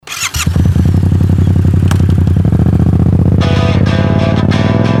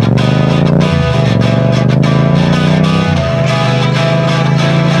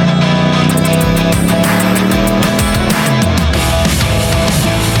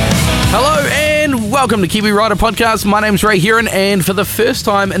welcome to Kiwi Rider Podcast. My name's Ray Heron, and for the first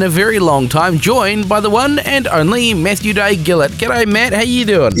time in a very long time, joined by the one and only Matthew Day Gillett. G'day, Matt. How you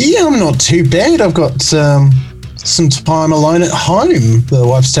doing? Yeah, I'm not too bad. I've got some time alone at home. The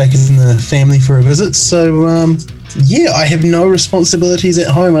wife's taken the family for a visit, so I have no responsibilities at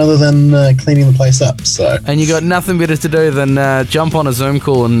home other than cleaning the place up. So, and you got nothing better to do than jump on a Zoom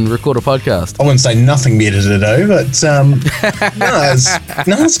call and record a podcast. I wouldn't say nothing better to do, but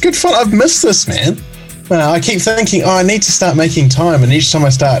it's good fun. I've missed this, man. I keep thinking, I need to start making time, and each time I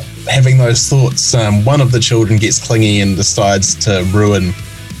start having those thoughts, one of the children gets clingy and decides to ruin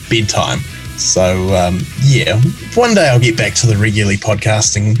bedtime. So, one day I'll get back to the regularly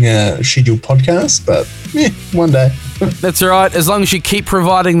podcasting, scheduled podcast, but one day. That's all right. As long as you keep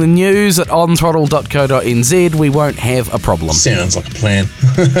providing the news at onthrottle.co.nz, we won't have a problem. Sounds like a plan.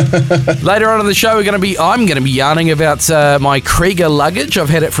 Later on in the show, I'm going to be yarning about my Krieger luggage. I've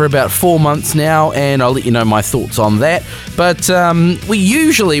had it for about 4 months now, and I'll let you know my thoughts on that. But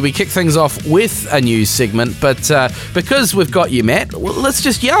we kick things off with a news segment, but because we've got you, Matt, let's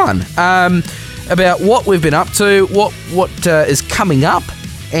just yarn about what we've been up to, what is coming up.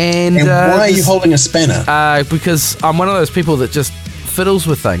 And why are you holding a spanner? Because I'm one of those people that just fiddles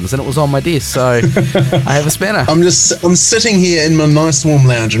with things, and it was on my desk, so I have a spanner. I'm sitting here in my nice warm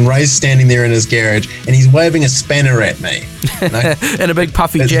lounge, and Ray's standing there in his garage, and he's waving a spanner at me. And a big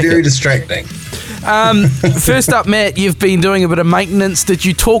puffy jacket. It's very distracting. First up, Matt, you've been doing a bit of maintenance. Did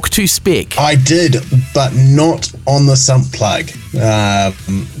you talk to Spec? I did, but not on the sump plug.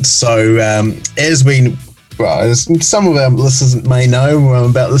 As some of our listeners may know,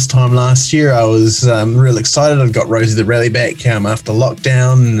 about this time last year, I was real excited. I got Rosie the Rally back after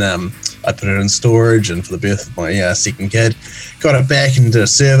lockdown. I put it in storage, and for the birth of my second kid, got it back into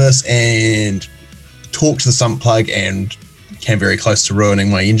service and talked to the sump plug and came very close to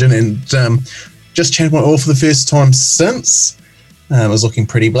ruining my engine. And just changed my oil for the first time since. It was looking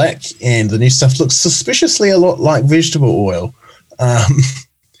pretty black, and the new stuff looks suspiciously a lot like vegetable oil.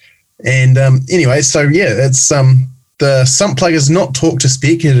 It's the sump plug is not talk to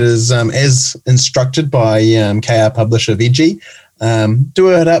spec. It is as instructed by KR publisher Veggie.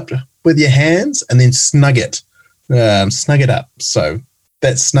 Do it up with your hands and then snug it up. So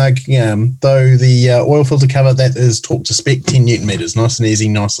that's snug. Though the oil filter cover, that is talk to spec, 10 Newton meters, nice and easy,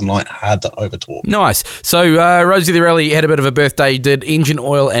 nice and light, hard to over torque. Nice. So Rosie the Rally had a bit of a birthday, did engine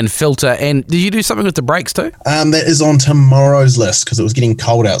oil and filter, and did you do something with the brakes too? That is on tomorrow's list because it was getting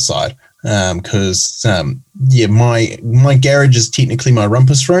cold outside. My garage is technically my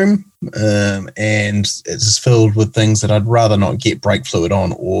rumpus room, and it's filled with things that I'd rather not get brake fluid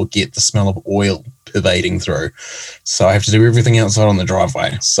on or get the smell of oil pervading through. So I have to do everything outside on the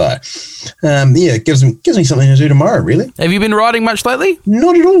driveway. So, it gives me something to do tomorrow, really. Have you been riding much lately?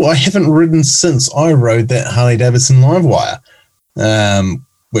 Not at all. I haven't ridden since I rode that Harley Davidson Livewire,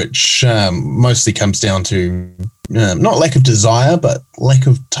 which mostly comes down to not lack of desire, but lack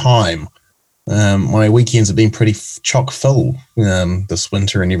of time. My weekends have been pretty chock full this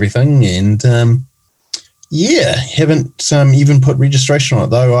winter and everything, and haven't even put registration on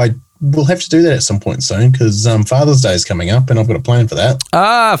it, though I will have to do that at some point soon because Father's Day is coming up and I've got a plan for that.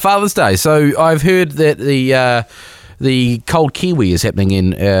 Father's Day. So I've heard that the Cold Kiwi is happening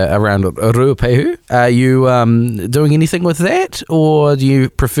in around Ruapehu. Are you doing anything with that, or do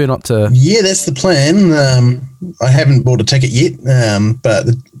you prefer not to? Yeah, that's the plan. I haven't bought a ticket yet, but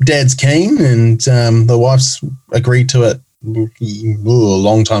the dad's keen, and the wife's agreed to it a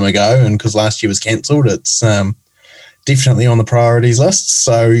long time ago, and because last year was cancelled, it's definitely on the priorities list.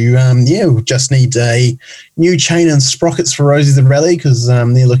 So, we just need a new chain and sprockets for Rosie the Rally because they're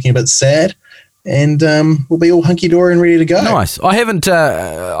looking a bit sad. And we'll be all hunky-dory and ready to go. Nice. I haven't,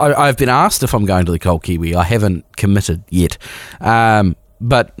 I've been asked if I'm going to the Cold Kiwi. I haven't committed yet.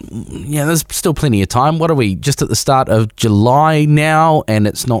 But, there's still plenty of time. What are we, just at the start of July now, and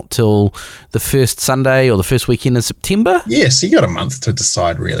it's not till the first Sunday or the first weekend in September? Yeah, so you got a month to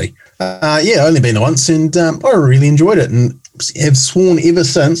decide, really. Only been there once, and I really enjoyed it, and have sworn ever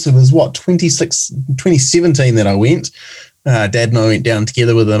since. It was, 2017 that I went. Dad and I went down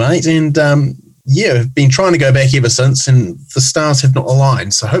together with a mate, and I've been trying to go back ever since, and the stars have not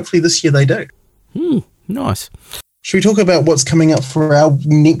aligned. So hopefully this year they do. Nice. Should we talk about what's coming up for our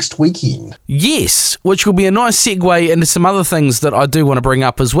next weekend? Yes, which will be a nice segue into some other things that I do want to bring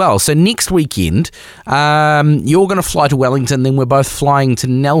up as well. So next weekend, you're going to fly to Wellington, then we're both flying to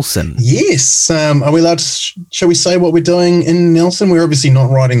Nelson. Yes. Are we allowed to, shall we say what we're doing in Nelson? We're obviously not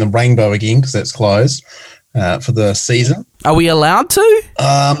riding the Rainbow again because that's closed for the season. Are we allowed to?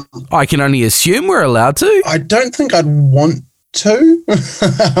 I can only assume we're allowed to. I don't think I'd want two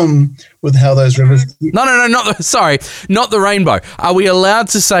with how those rivers. No, not the rainbow. Are we allowed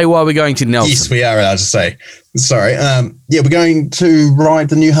to say why we're going to Nelson? Yes, we are allowed to say. Sorry. We're going to ride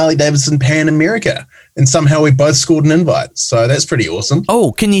the new Harley Davidson Pan America, and somehow we both scored an invite. So that's pretty awesome.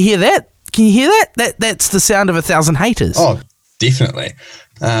 Oh, can you hear that? Can you hear that? That's the sound of 1,000 haters. Oh, definitely.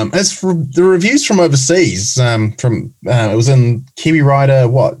 As for the reviews from overseas, it was in Kiwi Rider,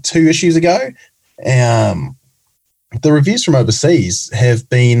 2 issues ago? The reviews from overseas have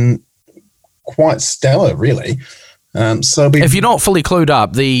been quite stellar, really. If you're not fully clued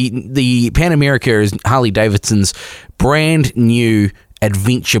up, the Pan America is Harley Davidson's brand new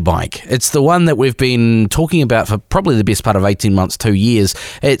adventure bike. It's the one that we've been talking about for probably the best part of 18 months, 2 years.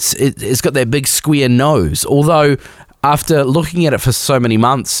 It's got that big square nose, although after looking at it for so many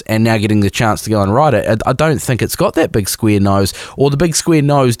months and now getting the chance to go and ride it, I don't think it's got that big square nose, or the big square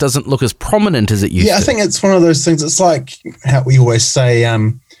nose doesn't look as prominent as it used to. Yeah, I think it's one of those things. It's like how we always say,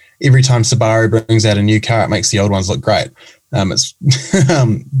 every time Subaru brings out a new car, it makes the old ones look great. It's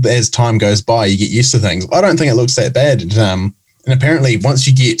as time goes by, you get used to things. I don't think it looks that bad. And apparently once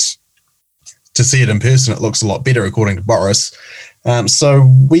you get to see it in person, it looks a lot better, according to Boris. So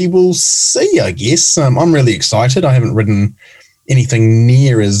we will see, I guess. I'm really excited. I haven't ridden anything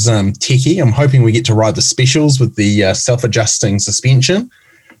near as techy. I'm hoping we get to ride the specials with the self-adjusting suspension.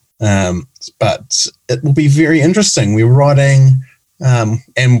 But it will be very interesting. We're riding,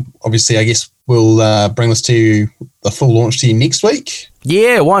 and obviously I guess we'll bring this to the full launch to you next week.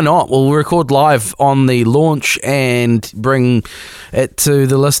 Yeah, why not? We'll record live on the launch and bring it to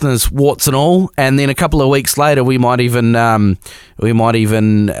the listeners, warts and all. And then a couple of weeks later, we might even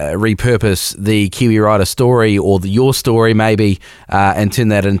repurpose the Kiwi Rider story, or your story maybe, and turn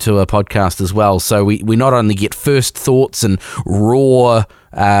that into a podcast as well. So we not only get first thoughts and raw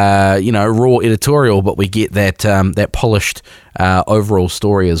editorial, but we get that polished overall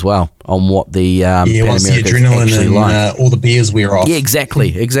story as well on what the once the adrenaline and like. All the beers wear off. Yeah,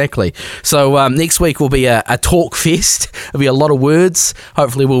 exactly. So next week will be a talk fest. There'll be a lot of words.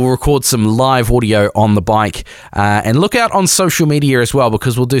 Hopefully we'll record some live audio on the bike, and look out on social media as well,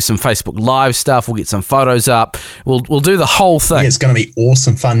 because we'll do some Facebook Live stuff. We'll get some photos up. We'll do the whole thing. Yeah, it's going to be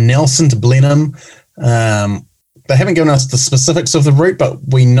awesome fun. Nelson to Blenheim. They haven't given us the specifics of the route, but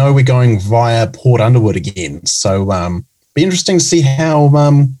we know we're going via Port Underwood again. So be interesting to see how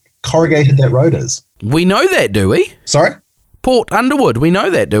corrugated that road is. We know that, do we? Sorry? Port Underwood, we know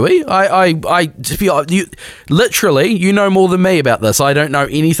that, do we? You literally, know more than me about this. I don't know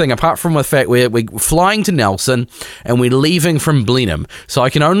anything apart from the fact we're flying to Nelson and we're leaving from Blenheim. So I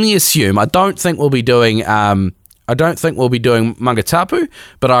can only assume. I don't think we'll be doing Mangatapu,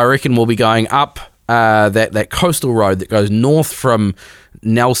 but I reckon we'll be going up that coastal road that goes north from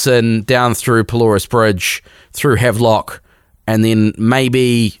Nelson down through Pelorus Bridge, through Havelock, and then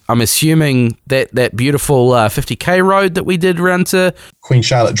maybe, I'm assuming, that beautiful 50k road that we did around to Queen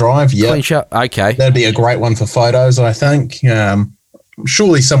Charlotte Drive. Yeah, okay, that'd be a great one for photos, I think.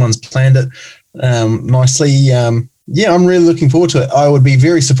 Surely someone's planned it nicely. I'm really looking forward to it. I would be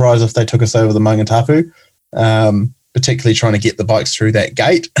very surprised if they took us over the Mangatapu. Particularly trying to get the bikes through that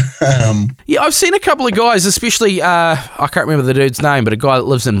gate. Yeah, I've seen a couple of guys, especially, I can't remember the dude's name, but a guy that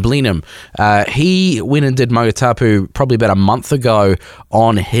lives in Blenheim. He went and did Mangatapu probably about a month ago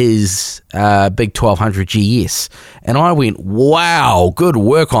on his big 1200 GS. And I went, wow, good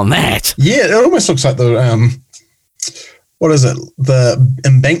work on that. Yeah, it almost looks like the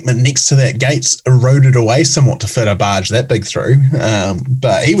embankment next to that gate's eroded away somewhat to fit a barge that big through.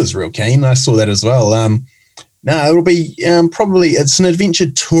 But he was real keen. I saw that as well. No, it'll be it's an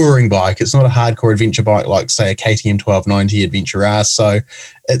adventure touring bike. It's not a hardcore adventure bike like, say, a KTM 1290 Adventure R. So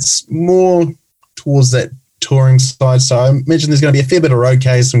it's more towards that touring side. So I imagine there's going to be a fair bit of road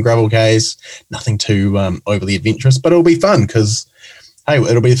Ks, some gravel Ks, nothing too overly adventurous, but it'll be fun because, hey,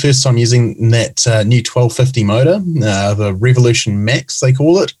 it'll be the first time using that new 1250 motor, the Revolution Max, they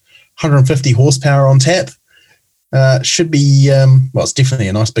call it, 150 horsepower on tap. Should be, it's definitely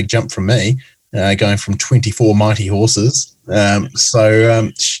a nice big jump from me. Going from 24 mighty horses,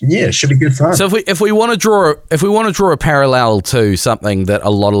 it should be good fun. So if we want to draw a parallel to something that a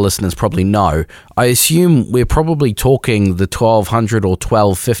lot of listeners probably know, I assume we're probably talking the 1200 or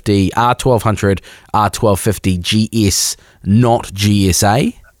 1250 R1200 R1250 GS, not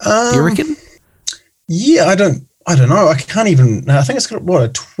GSA. Do you reckon? Yeah, I don't know. I can't even. I think it's got a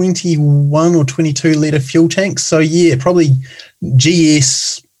 21 or 22 litre fuel tank. So yeah, probably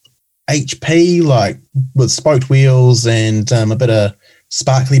GS. HP, like with spoked wheels and a bit of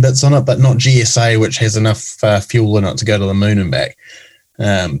sparkly bits on it, but not GSA, which has enough fuel in it to go to the moon and back.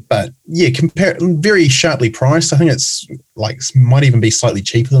 But yeah, very sharply priced. I think it's might even be slightly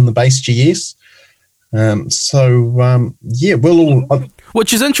cheaper than the base GS.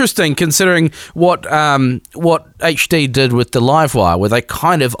 Which is interesting considering what HD did with the Livewire, where they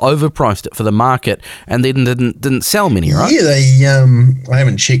kind of overpriced it for the market and then didn't sell many, right? Yeah, I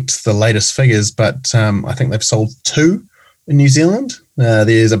haven't checked the latest figures, but I think they've sold 2 in New Zealand.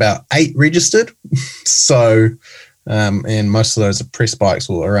 There's about 8 registered, so and most of those are press bikes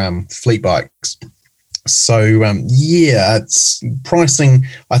or fleet bikes. So it's pricing.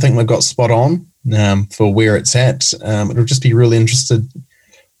 I think they've got spot on. For where it's at, it'll just be really interesting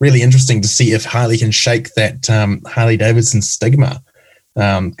to see if Harley can shake that Harley Davidson stigma.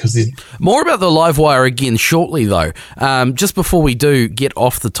 Because more about the Livewire again shortly, though. Just before we do get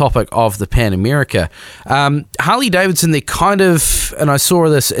off the topic of the Pan America, Harley Davidson, they're kind of, and I saw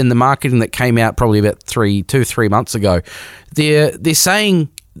this in the marketing that came out probably about 3 months ago. They're saying.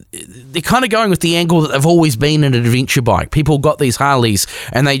 They're kind of going with the angle that they've always been an adventure bike. People got these Harleys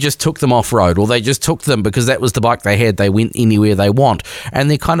and they just took them off-road, or they just took them because that was the bike they had. They went anywhere they want. And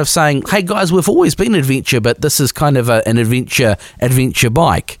they're kind of saying, hey guys, we've always been adventure, but this is kind of an adventure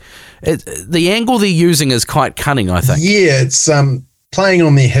bike. The angle they're using is quite cunning, I think. Yeah, it's playing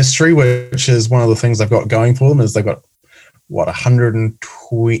on their history, which is one of the things they've got going for them, is they've got,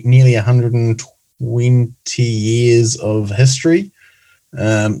 nearly 120 years of history.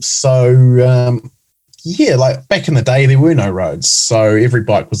 Like back in the day, there were no roads, so every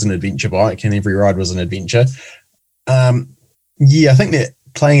bike was an adventure bike and every ride was an adventure. I think they're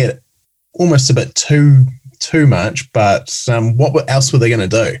playing it almost a bit too much, but what else were they going to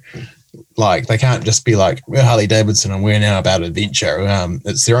do? Like, they can't just be like, we're Harley Davidson and we're now about adventure.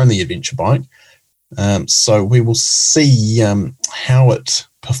 It's their only adventure bike. So we will see how it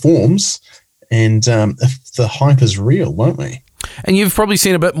performs and if the hype is real, won't we? And you've probably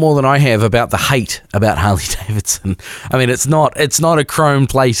seen a bit more than I have about the hate about Harley Davidson. I mean, it's not a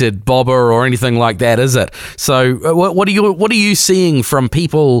chrome-plated bobber or anything like that, is it? So, what are you seeing from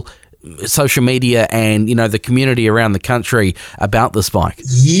people, social media, and the community around the country about this bike?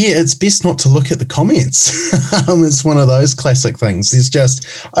 Yeah, it's best not to look at the comments. It's one of those classic things. There's just,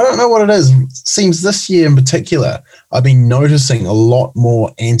 I don't know what it is. It seems this year in particular, I've been noticing a lot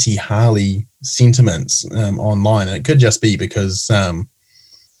more anti-Harley sentiments online, and it could just be because I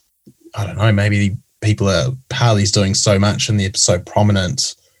don't know, maybe Harley's doing so much and they're so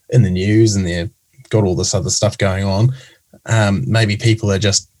prominent in the news and they've got all this other stuff going on. Maybe people are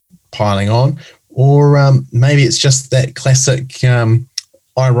just piling on, or maybe it's just that classic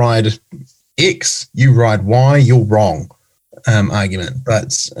I ride X, you ride Y, you're wrong argument.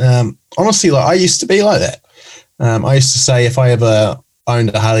 But honestly, I used to be like that. I used to say if I ever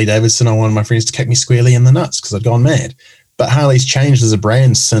owned a Harley Davidson, I wanted my friends to kick me squarely in the nuts because I'd gone mad. But Harley's changed as a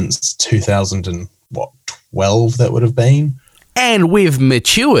brand since 2012, that would have been. And we've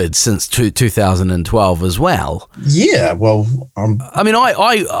matured since 2012 as well. Yeah, well... I mean,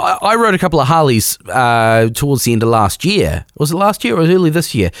 I rode a couple of Harleys towards the end of last year. Was it last year or was it early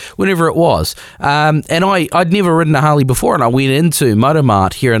this year? Whenever it was. And I'd never ridden a Harley before, and I went into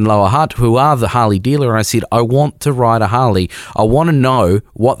Motomart here in Lower Hutt, who are the Harley dealer, and I said, I want to ride a Harley. I want to know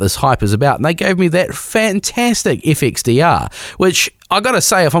what this hype is about. And they gave me that fantastic FXDR, which I got to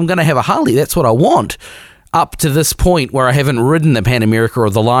say, if I'm going to have a Harley, that's what I want. Up to this point where I haven't ridden the Pan America or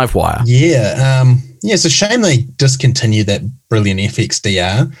the Livewire. Yeah, it's a shame they discontinued that brilliant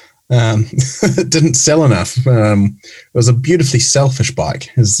FXDR. It didn't sell enough. It was a beautifully selfish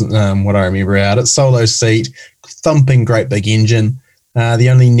bike, is what I remember out. It solo seat, thumping great big engine. The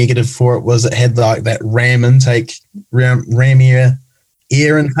only negative for it was it had that ram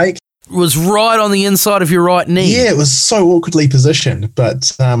air intake. Was right on the inside of your right knee. Yeah, it was so awkwardly positioned,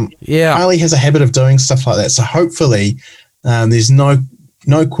 but Harley has a habit of doing stuff like that. So hopefully there's no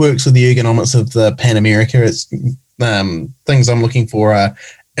quirks with the ergonomics of the Pan America. It's things I'm looking for are,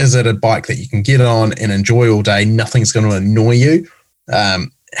 is it a bike that you can get on and enjoy all day? Nothing's going to annoy you.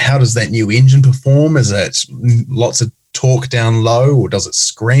 How does that new engine perform? Is it lots of torque down low, or does it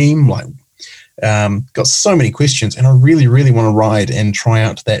scream? Got so many questions, and I really, really want to ride and try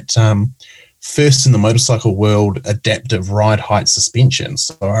out that first in the motorcycle world adaptive ride height suspension.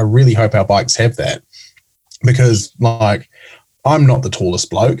 So I really hope our bikes have that, because I'm not the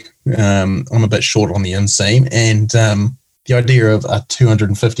tallest bloke. I'm a bit short on the inseam, and the idea of a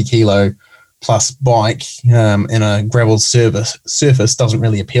 250 kilo plus bike in a gravel surface doesn't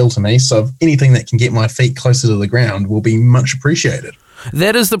really appeal to me. So anything that can get my feet closer to the ground will be much appreciated.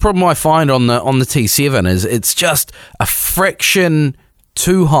 That is the problem I find on the T7 is it's just a fraction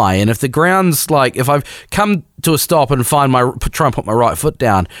too high, and if the ground's like, if I've come to a stop and try and put my right foot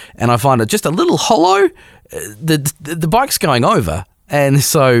down, and I find it just a little hollow, the bike's going over. And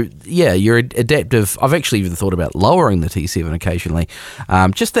so, yeah, you're adaptive. I've actually even thought about lowering the T7 occasionally,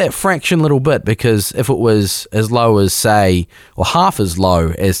 just that fraction little bit, because if it was as low as, say, or half as low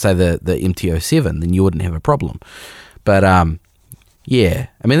as, say, the MT-07, then you wouldn't have a problem. But, yeah,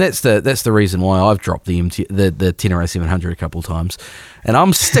 I mean, that's the reason why I've dropped the Tenere 700 a couple of times. And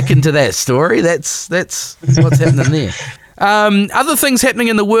I'm sticking to that story. That's what's happening there. Other things happening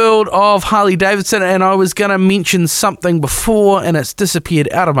in the world of Harley Davidson, and I was going to mention something before, and it's disappeared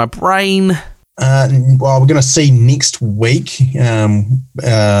out of my brain. Well, we're going to see next week on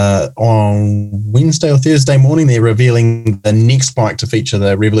Wednesday or Thursday morning, they're revealing the next bike to feature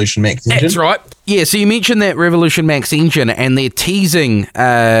the Revolution Max engine. That's right. Yeah, so you mentioned that Revolution Max engine, and they're teasing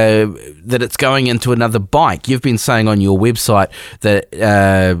that it's going into another bike. You've been saying on your website that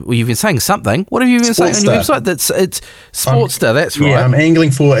you've been saying something. What have you been saying on your website? It's Sportster. That's right. Yeah, I'm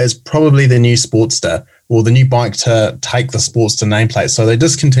angling for as probably the new Sportster, or the new bike to take the Sportster nameplate. So they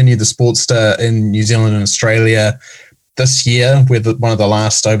discontinued the Sportster in New Zealand and Australia this year. We're one of the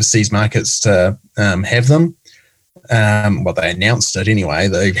last overseas markets to have them. Well, they announced it anyway.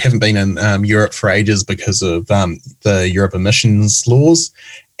 They haven't been in Europe for ages because of the Europe emissions laws.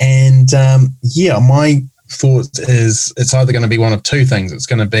 And my thought is it's either going to be one of two things. It's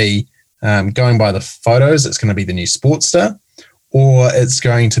going to be, going by the photos, it's going to be the new Sportster, or it's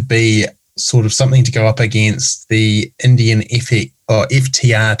going to be sort of something to go up against the Indian FTR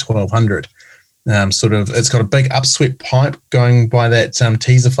 1200. It's got a big upswept pipe going by that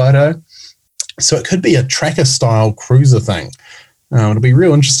teaser photo. So it could be a tracker style cruiser thing. It'll be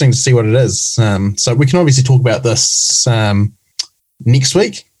real interesting to see what it is. So we can obviously talk about this next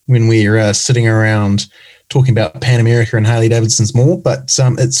week when we're sitting around talking about Pan America and Harley Davidson's more, but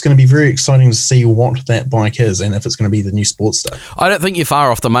it's going to be very exciting to see what that bike is and if it's going to be the new Sportster. I don't think you're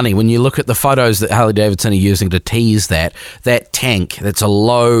far off the money when you look at the photos that Harley Davidson are using to tease that tank. That's a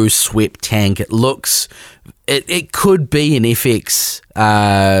low swept tank. It looks, it could be an FX.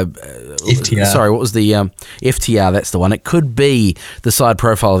 FTR. Sorry, what was the FTR? That's the one. It could be the side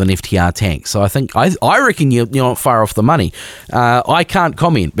profile of an FTR tank. So I reckon you're not far off the money. I can't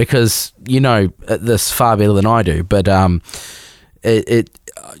comment because you know this far better than I do. But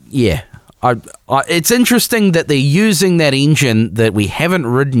it's interesting that they're using that engine that we haven't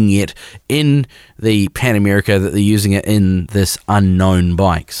ridden yet in the Pan America, that they're using it in this unknown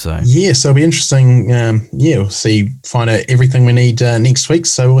bike. So it'll be interesting. We'll find out everything we need next week.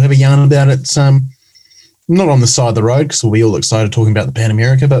 So we'll have a yarn about it. Not on the side of the road because we'll be all excited talking about the Pan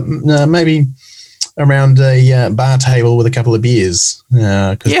America, but maybe around a bar table with a couple of beers.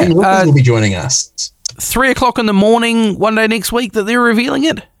 Because Ben Wilkins will be joining us. 3:00 in the morning one day next week that they're revealing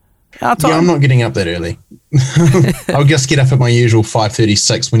it. Yeah, I'm not getting up that early. I'll just get up at my usual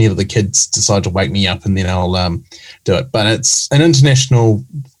 5:36 whenever the kids decide to wake me up, and then I'll do it. But it's an international,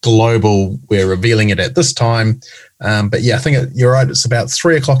 global. We're revealing it at this time. But yeah, I think you're right. It's about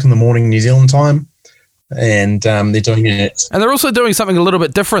 3:00 in the morning New Zealand time. And they're doing it. And they're also doing something a little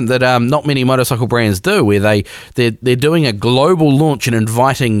bit different that not many motorcycle brands do, where they're doing a global launch and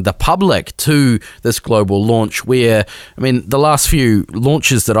inviting the public to this global launch, where, I mean, the last few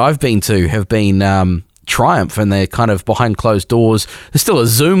launches that I've been to have been Triumph, and they're kind of behind closed doors. There's still a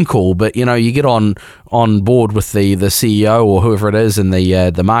Zoom call, but you know, you get on board with the CEO or whoever it is, and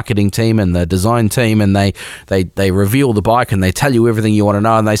the marketing team and the design team, and they reveal the bike and they tell you everything you want to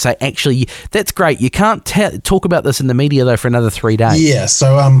know, and they say, actually, that's great. You can't talk about this in the media though for another 3 days. Yeah,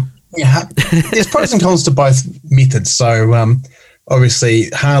 so there's pros and cons to both methods. So obviously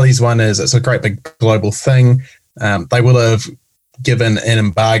Harley's one is it's a great big global thing. They will have given an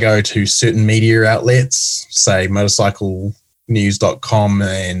embargo to certain media outlets, say motorcyclenews.com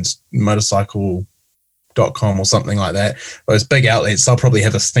and motorcycle.com or something like that. Those big outlets, they'll probably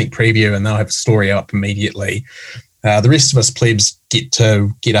have a sneak preview and they'll have a story up immediately. The rest of us plebs get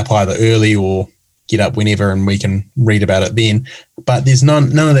up either early or get up whenever, and we can read about it then. But there's none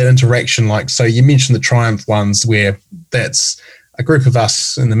of that interaction. Like, so you mentioned the Triumph ones where that's a group of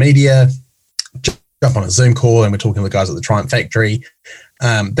us in the media jump on a Zoom call and we're talking to the guys at the Triumph factory.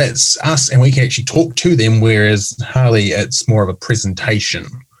 That's us, and we can actually talk to them, whereas Harley, it's more of a presentation.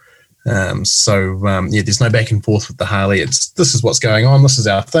 There's no back and forth with the Harley. This is what's going on, this is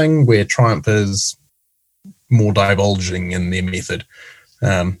our thing, where Triumph is more divulging in their method.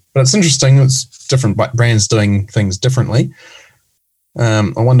 But it's interesting, it's different brands doing things differently.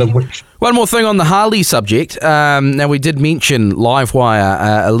 I wonder which... One more thing on the Harley subject. Now, we did mention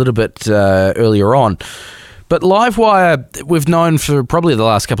Livewire a little bit earlier on, But Livewire, we've known for probably the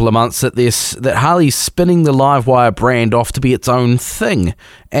last couple of months that Harley's spinning the Livewire brand off to be its own thing.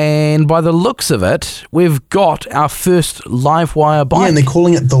 And by the looks of it, we've got our first Livewire bike. Yeah, and they're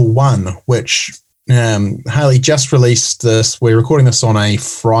calling it the One, which Harley just released this. We're recording this on a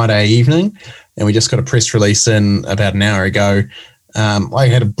Friday evening, and we just got a press release in about an hour ago. I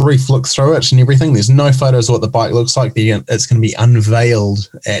had a brief look through it and everything. There's no photos of what the bike looks like. It's going to be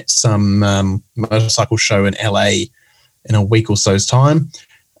unveiled at some motorcycle show in LA in a week or so's time.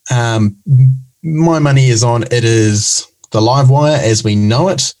 My money is on it is the Livewire as we know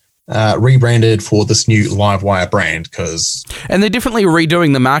it, rebranded for this new Livewire brand. And they're definitely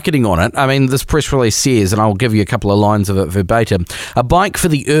redoing the marketing on it. I mean, this press release says, and I'll give you a couple of lines of it verbatim, a bike for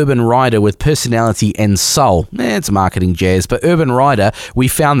the urban rider with personality and soul. It's marketing jazz, but urban rider, we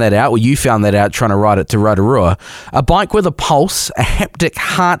found that out, or you found that out trying to ride it to Rotorua. A bike with a pulse, a haptic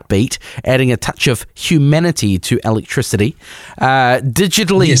heartbeat, adding a touch of humanity to electricity.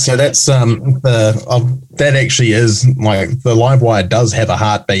 Digitally... Yeah, so that's that actually is, like, the Livewire does have a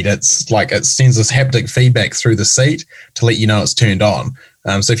heartbeat. It's like it sends this haptic feedback through the seat to let you know it's turned on.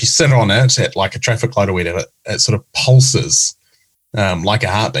 So if you sit on it at like a traffic light or whatever, it sort of pulses like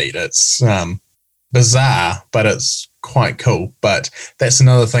a heartbeat. It's bizarre, but it's quite cool. But that's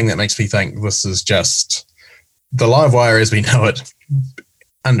another thing that makes me think this is just the Livewire as we know it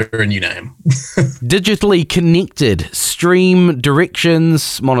under a new name. Digitally connected, stream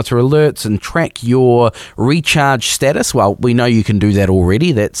directions, monitor alerts, and track your recharge status. Well, we know you can do that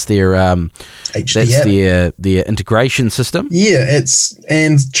already. That's their their integration system. Yeah,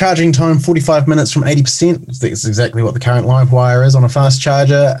 and charging time 45 minutes from 80%. That's exactly what the current Livewire is on a fast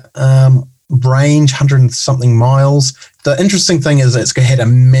charger. Range 100 and something miles. The interesting thing is it's had a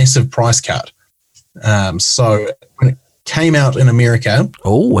massive price cut. So when it came out in America.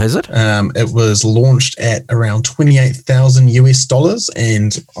 Oh, has it? It was launched at around $28,000 US,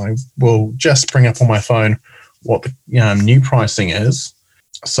 and I will just bring up on my phone what the new pricing is.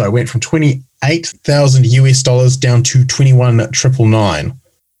 So it went from $28,000 US down to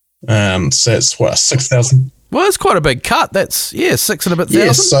 $21,999. So it's what, $6,000? Well, it's quite a big cut. That's 6 and a bit thousand.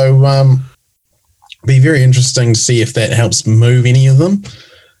 Yeah, so be very interesting to see if that helps move any of them.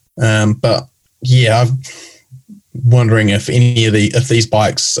 But yeah, I'm wondering if if these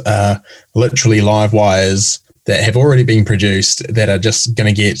bikes are literally Livewires that have already been produced that are just going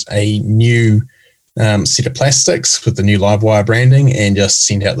to get a new set of plastics with the new Livewire branding and just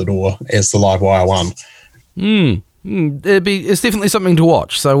sent out the door as the Livewire One. It's definitely something to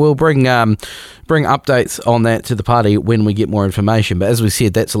watch. So we'll bring updates on that to the party when we get more information. But as we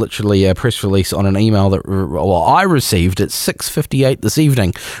said, that's literally a press release on an email that I received at 6:58 this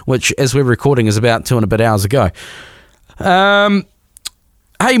evening, which, as we're recording, is about 2 and a bit hours ago.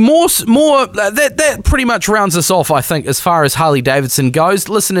 Hey, more. That pretty much rounds us off, I think, as far as Harley Davidson goes.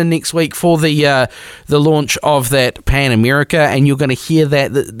 Listen in next week for the launch of that Pan America, and you're going to hear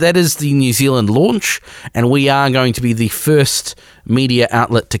that is the New Zealand launch, and we are going to be the first media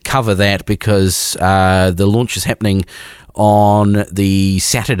outlet to cover that because the launch is happening on the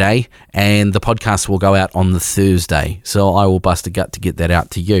Saturday and the podcast will go out on the Thursday, so I will bust a gut to get that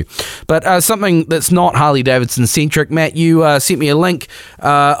out to you. But something that's not Harley Davidson centric, Matt, you sent me a link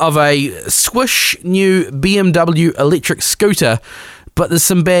of a swish new BMW electric scooter, but there's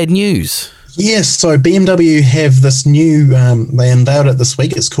some bad news. Yes, so BMW have this new, they unveiled it this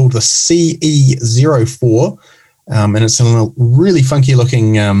week. It's called the CE04, and it's a really funky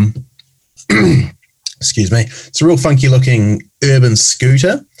looking excuse me. It's a real funky looking urban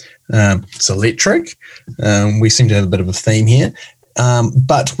scooter. It's electric. We seem to have a bit of a theme here.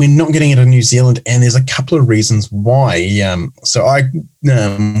 But we're not getting it in New Zealand, and there's a couple of reasons why. So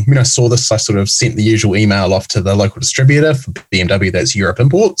when I saw this, I sort of sent the usual email off to the local distributor for BMW, that's Europe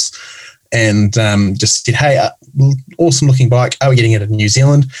Imports, and just said, hey, awesome looking bike. Are we getting it in New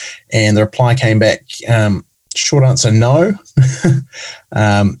Zealand? And the reply came back, short answer, no.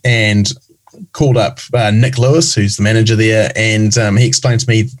 And called up Nick Lewis, who's the manager there, and he explained to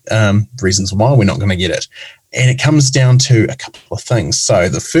me reasons why we're not going to get it. And it comes down to a couple of things. So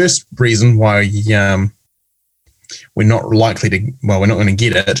the first reason why we're not going to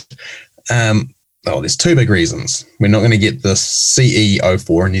get it, there's two big reasons. We're not going to get the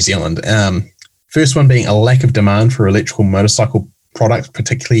CE04 in New Zealand. First one being a lack of demand for electrical motorcycle products,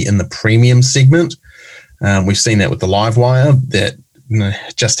 particularly in the premium segment. We've seen that with the Livewire, that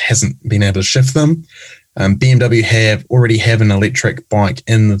just hasn't been able to shift them. BMW already have an electric bike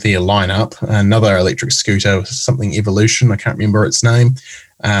in their lineup, another electric scooter, something Evolution, I can't remember its name,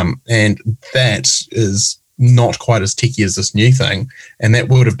 and that is not quite as techy as this new thing, and that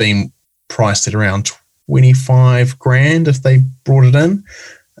would have been priced at around 25 grand if they brought it in.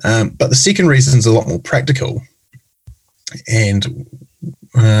 But the second reason is a lot more practical. And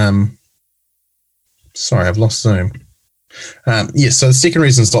sorry, I've lost Zoom. So the second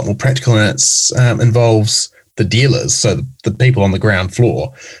reason is a lot more practical, and it involves the dealers, so the people on the ground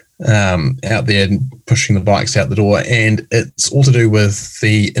floor out there pushing the bikes out the door. And it's all to do with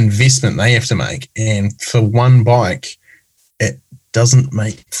the investment they have to make. And for one bike, it doesn't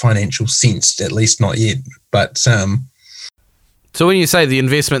make financial sense, at least not yet. But so when you say the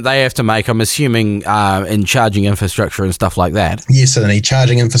investment they have to make, I'm assuming in charging infrastructure and stuff like that. Yeah, so they need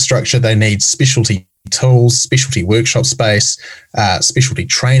charging infrastructure, they need specialty tools, specialty workshop space, specialty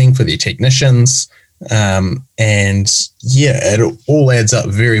training for their technicians. And yeah, it all adds up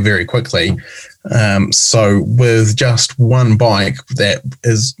very, very quickly. So with just one bike that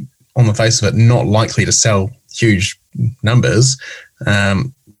is on the face of it not likely to sell huge numbers,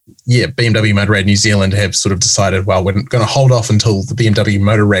 BMW Motorrad New Zealand have sort of decided, well, we're going to hold off until the BMW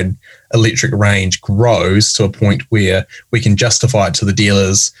Motorrad electric range grows to a point where we can justify it to the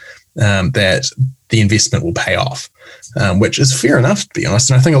dealers that the investment will pay off, which is fair enough, to be honest.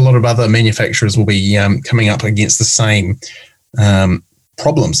 And I think a lot of other manufacturers will be coming up against the same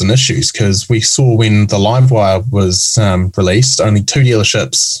problems and issues, because we saw when the Livewire was released, only 2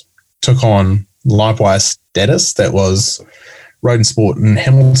 dealerships took on Livewire status. That was Road & Sport in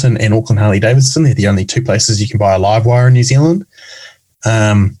Hamilton and Auckland Harley-Davidson. They're the only 2 places you can buy a Livewire in New Zealand.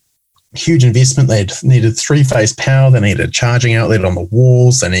 Huge investment. They needed 3-phase power. They needed a charging outlet on the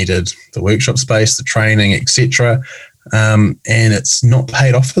walls. They needed the workshop space, the training, etc. And it's not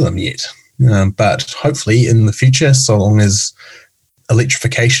paid off for them yet. But hopefully in the future, so long as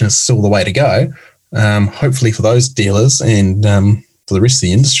electrification is still the way to go, hopefully for those dealers and for the rest of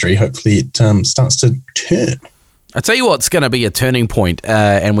the industry, hopefully it starts to turn. I tell you what's going to be a turning point,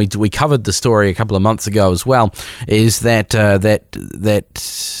 and we covered the story a couple of months ago as well, is that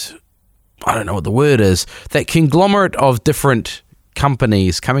I don't know what the word is, that conglomerate of different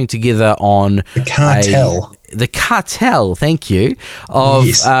companies coming together on the cartel. The cartel, thank you, of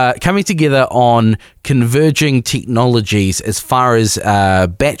yes. Coming together on converging technologies as far as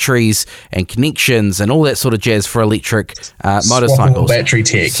batteries and connections and all that sort of jazz for electric motorcycles. Battery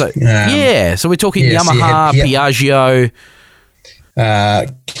tech. So, so we're talking Yamaha, Piaggio,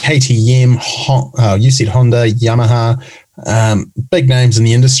 KTM, you said Honda, Yamaha, big names in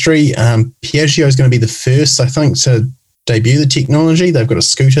the industry. Piaggio is going to be the first, I think, to debut the technology. They've got a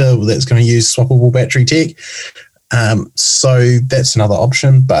scooter that's going to use swappable battery tech. So that's another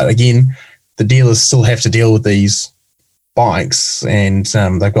option. But again, the dealers still have to deal with these bikes, and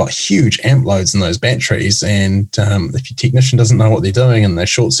they've got huge amp loads in those batteries. And if your technician doesn't know what they're doing and they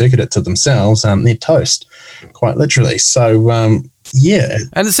short circuit it to themselves, they're toast, quite literally. So yeah.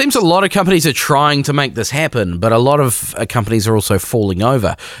 And it seems a lot of companies are trying to make this happen, but a lot of companies are also falling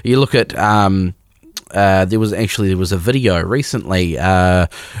over. You look at there was a video recently,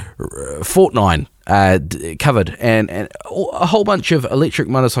 Fortnite covered, and a whole bunch of electric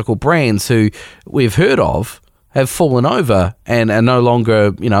motorcycle brands who we've heard of have fallen over and are no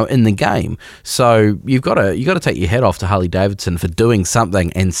longer, in the game. So you got to take your hat off to Harley Davidson for doing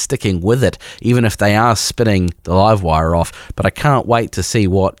something and sticking with it, even if they are spinning the Livewire off. But I can't wait to see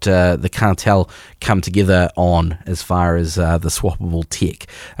what the cartel come together on as far as the swappable tech.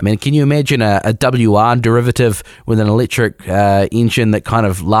 I mean, can you imagine a WR derivative with an electric engine that kind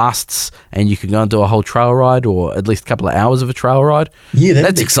of lasts, and you can go and do a whole trail ride, or at least a couple of hours of a trail ride? Yeah,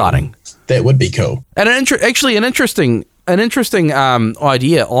 that's exciting. That would be cool. And an interesting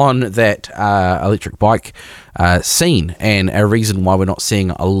idea on that electric bike scene, and a reason why we're not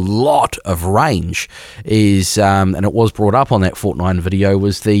seeing a lot of range is, and it was brought up on that Fortnite video,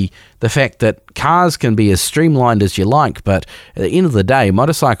 was the fact that cars can be as streamlined as you like, but at the end of the day,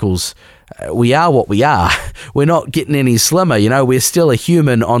 motorcycles, we are what we are. We're not getting any slimmer, we're still a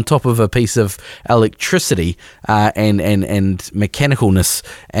human on top of a piece of electricity and mechanicalness.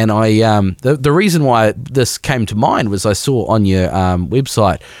 And the reason why this came to mind was I saw on your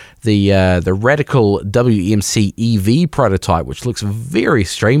website the Radical WMC EV prototype, which looks very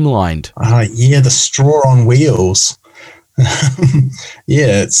streamlined. The straw on wheels.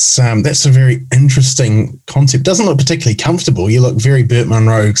 Yeah, it's that's a very interesting concept. Doesn't look particularly comfortable. You look very Burt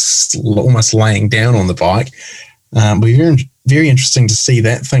Munro, almost laying down on the bike. It'll be very, very interesting to see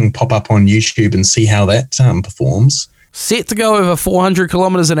that thing pop up on YouTube and see how that performs. Set to go over 400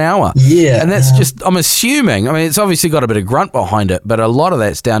 kilometers an hour. Yeah. And that's just, I'm assuming, it's obviously got a bit of grunt behind it, but a lot of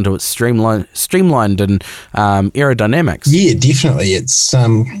that's down to its streamlined and aerodynamics. Yeah, definitely. It's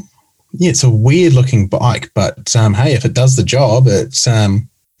it's a weird looking bike, but hey, if it does the job,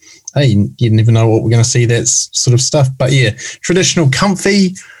 hey, you never know what we're going to see, that sort of stuff. But yeah, traditional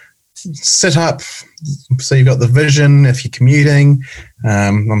comfy, sit up, so you've got the vision if you're commuting.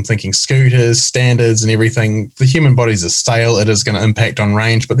 I'm thinking scooters, standards and everything. The human body's a stale. It is going to impact on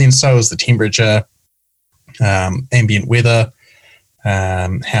range, but then so is the temperature, ambient weather,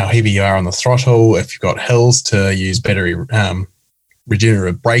 how heavy you are on the throttle, if you've got hills to use battery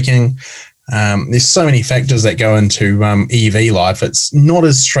regenerative braking. There's so many factors that go into EV life. It's not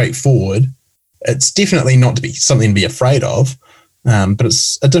as straightforward. It's definitely not to be something to be afraid of, but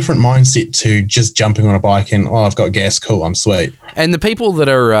it's a different mindset to just jumping on a bike and, I've got gas, cool, I'm sweet. And the people that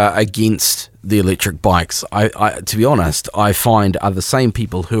are against the electric bikes, I to be honest, I find are the same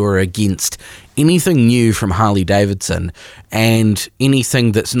people who are against anything new from Harley Davidson and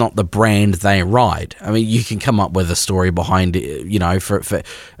anything that's not the brand they ride. I mean, you can come up with a story behind it, for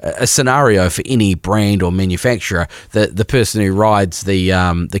a scenario for any brand or manufacturer. The person who rides the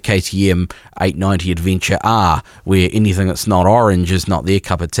KTM 890 Adventure R, where anything that's not orange is not their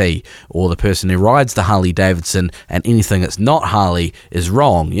cup of tea, or the person who rides the Harley Davidson and anything that's not Harley is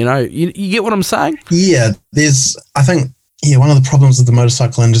wrong. You get what I'm saying? Yeah, I think one of the problems with the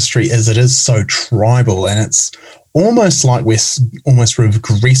motorcycle industry is it is so tribal, and it's almost like we're almost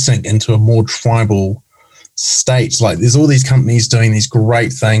regressing into a more tribal state. Like, there's all these companies doing these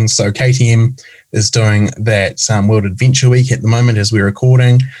great things. So KTM is doing that World Adventure Week at the moment as we're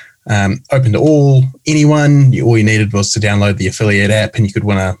recording, open to anyone. All you needed was to download the affiliate app and you could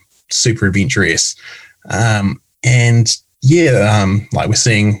win a Super Adventure S. Like we're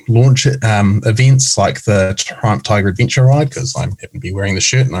seeing launch events like the Triumph Tiger Adventure Ride, because I happen to be wearing the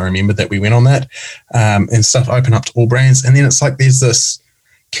shirt and I remember that we went on that, and stuff open up to all brands. And then it's like there's this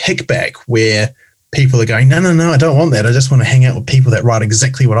kickback where people are going, no, I don't want that. I just want to hang out with people that ride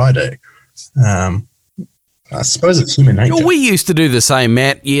exactly what I do. I suppose it's human nature. We used to do the same,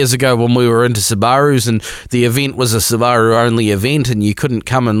 Matt, years ago when we were into Subarus, and the event was a Subaru-only event and you couldn't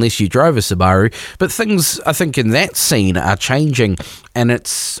come unless you drove a Subaru. But things, I think, in that scene are changing, and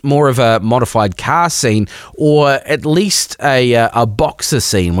it's more of a modified car scene, or at least a boxer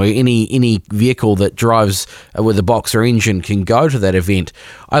scene where any vehicle that drives with a boxer engine can go to that event.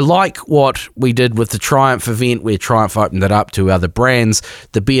 I like what we did with the Triumph event, where Triumph opened it up to other brands.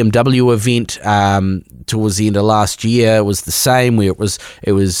 The BMW event towards the end of last year was the same, where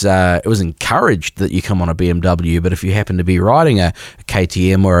it was encouraged that you come on a BMW, but if you happen to be riding a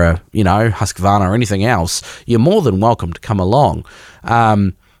KTM or a Husqvarna or anything else, you're more than welcome to come along.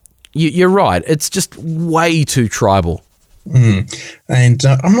 You're right, it's just way too tribal. And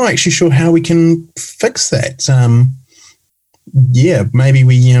I'm not actually sure how we can fix that. Maybe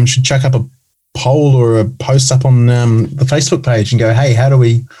we should chuck up a poll or a post up on the Facebook page and go, hey, how do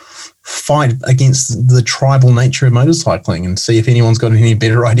we fight against the tribal nature of motorcycling, and see if anyone's got any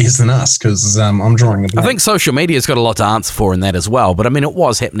better ideas than us, because I'm drawing a blank. I think social media's got a lot to answer for in that as well, but I mean, it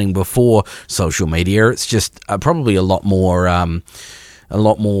was happening before social media. It's just probably a lot more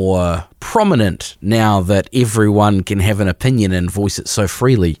prominent now that everyone can have an opinion and voice it so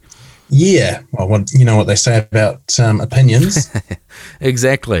freely. Yeah, well, you know what they say about opinions.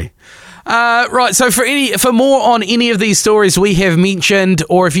 Exactly. Right, so for more on any of these stories we have mentioned,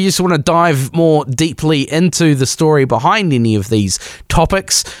 or if you just want to dive more deeply into the story behind any of these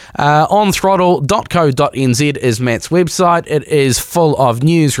topics, onthrottle.co.nz is Matt's website. It is full of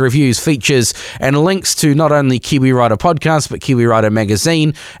news, reviews, features, and links to not only Kiwi Rider Podcast, but Kiwi Rider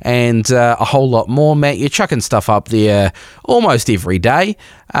Magazine, and a whole lot more. Matt, you're chucking stuff up there almost every day.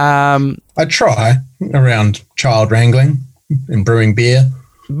 I try around child wrangling and brewing beer.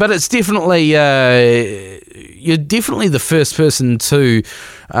 But it's definitely, you're definitely the first person to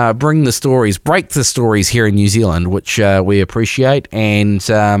break the stories here in New Zealand, which we appreciate. And,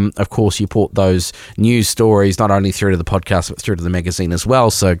 of course, you port those news stories not only through to the podcast, but through to the magazine as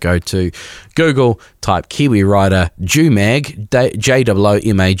well. So go to Google, type Kiwi Rider JOOMAG,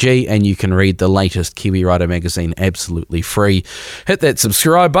 JOOMAG, and you can read the latest Kiwi Rider magazine absolutely free. Hit that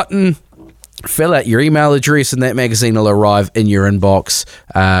subscribe button. Fill out your email address and that magazine will arrive in your inbox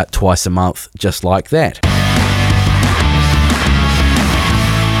twice a month, just like that.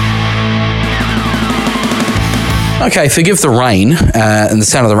 Okay, forgive the rain and the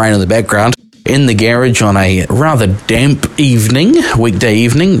sound of the rain in the background. In the garage on a rather damp weekday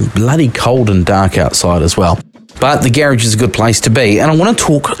evening, bloody cold and dark outside as well. But the garage is a good place to be, and I want to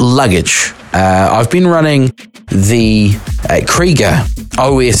talk luggage. I've been running the Kriega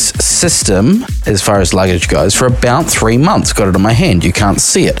OS system as far as luggage goes for about 3 months. Got it in my hand. You can't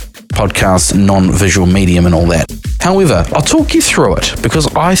see it. Podcast, non-visual medium and all that. However, I'll talk you through it because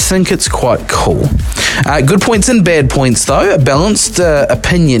I think it's quite cool. Good points and bad points, though. A balanced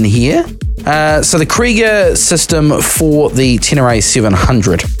opinion here. So the Kriega system for the Tenere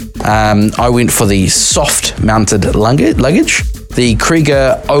 700. I went for the soft-mounted luggage. The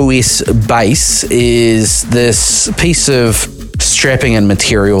Kriega OS base is this piece of strapping and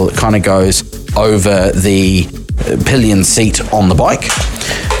material that kind of goes over the pillion seat on the bike.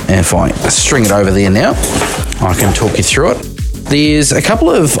 And if I string it over there now, I can talk you through it. There's a couple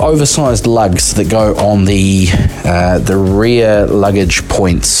of oversized lugs that go on the rear luggage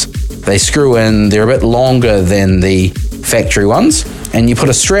points. They screw in, they're a bit longer than the factory ones, and you put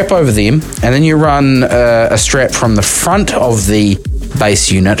a strap over them, and then you run a strap from the front of the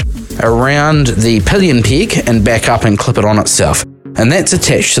base unit around the pillion peg and back up and clip it on itself. And that's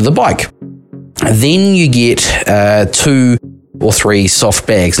attached to the bike. Then you get 2 or 3 soft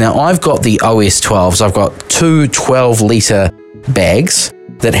bags. Now, I've got the OS 12s. I've got 2 12-litre bags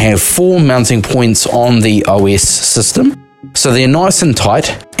that have 4 mounting points on the OS system. So they're nice and tight,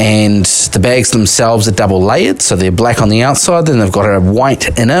 and the bags themselves are double layered. So they're black on the outside, then they've got a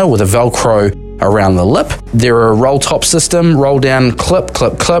white inner with a Velcro around the lip. They're a roll top system, roll down, clip,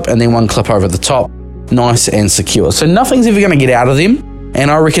 clip, clip, and then one clip over the top. Nice and secure. So nothing's ever going to get out of them. And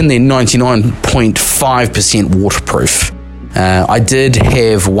I reckon they're 99.5% waterproof. I did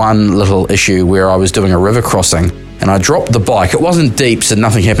have one little issue where I was doing a river crossing and I dropped the bike. It wasn't deep, so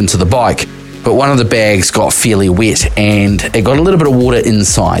nothing happened to the bike, but one of the bags got fairly wet and it got a little bit of water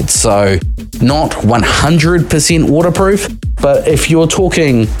inside. So not 100% waterproof, but if you're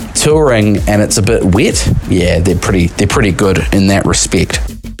talking touring and it's a bit wet, yeah, they're pretty good in that respect.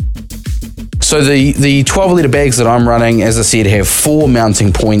 So the 12-litre bags that I'm running, as I said, have 4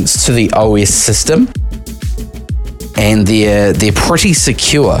 mounting points to the OS system, and they're pretty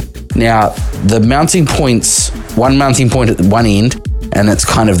secure. Now, the mounting points, one mounting point at one end, and it's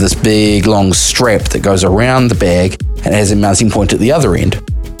kind of this big long strap that goes around the bag and has a mounting point at the other end.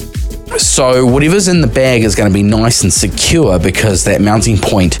 So whatever's in the bag is going to be nice and secure because that mounting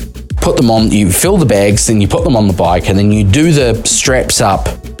point, put them on, you fill the bags, then you put them on the bike, and then you do the straps up,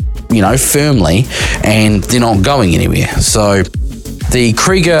 firmly, and they're not going anywhere. So the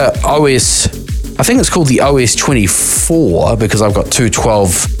Kriega OS, I think it's called the OS 24 because I've got 2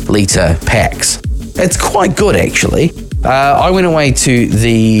 12-litre packs. It's quite good, actually. I went away to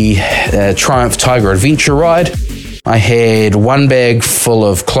the Triumph Tiger Adventure ride. I had 1 bag full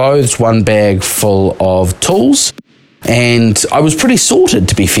of clothes, 1 bag full of tools, and I was pretty sorted,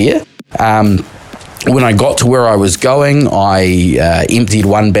 to be fair. When I got to where I was going, I emptied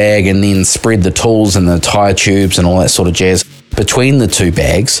 1 bag and then spread the tools and the tyre tubes and all that sort of jazz between the 2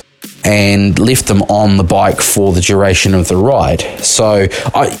 bags and left them on the bike for the duration of the ride. So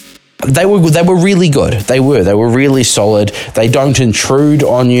they were really good. They were really solid. They don't intrude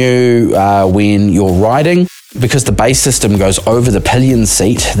on you when you're riding. Because the base system goes over the pillion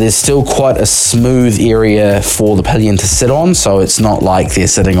seat, there's still quite a smooth area for the pillion to sit on, so it's not like they're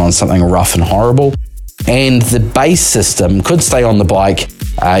sitting on something rough and horrible. And the base system could stay on the bike.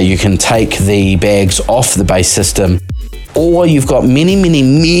 You can take the bags off the base system, or you've got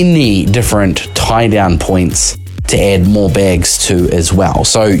many different tie-down points to add more bags to as well.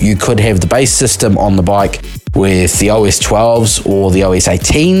 So you could have the base system on the bike with the OS 12s or the OS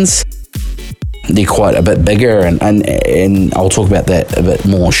 18s. They're quite a bit bigger, and I'll talk about that a bit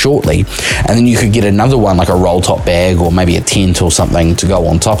more shortly. And then you could get another one, like a roll top bag or maybe a tent or something to go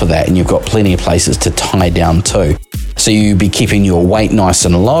on top of that, and you've got plenty of places to tie down too. So you'd be keeping your weight nice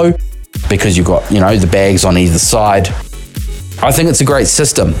and low because you've got, the bags on either side. I think it's a great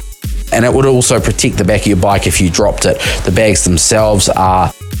system, and it would also protect the back of your bike if you dropped it. The bags themselves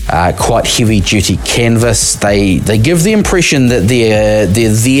are quite heavy-duty canvas. They give the impression that they're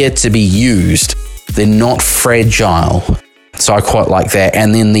there to be used. They're not fragile. So I quite like that.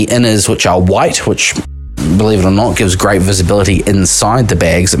 And then the inners, which are white, which, believe it or not, gives great visibility inside the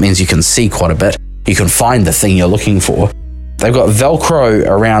bags. It means you can see quite a bit. You can find the thing you're looking for. They've got Velcro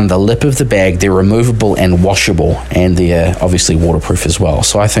around the lip of the bag. They're removable and washable, and they're obviously waterproof as well.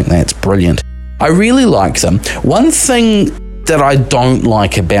 So I think that's brilliant. I really like them. One thing that I don't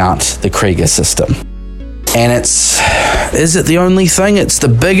like about the Kriega system, and is it the only thing? It's the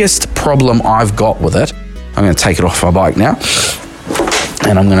biggest problem I've got with it. I'm going to take it off my bike now,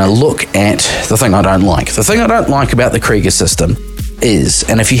 and I'm going to look at the thing I don't like. The thing I don't like about the Kriega system is,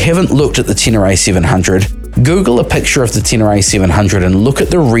 and if you haven't looked at the Tenere 700, Google a picture of the Tenere 700 and look at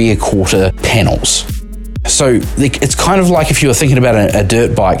the rear quarter panels. So it's kind of like if you were thinking about a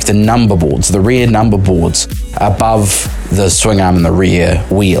dirt bike, the number boards, the rear number boards above the swing arm and the rear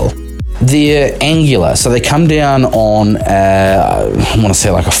wheel. they're angular. So they come down on, I want to say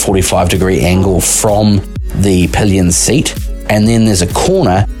like a 45-degree angle from the pillion seat. And then there's a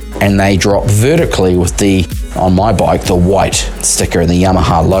corner and they drop vertically with on my bike, the white sticker and the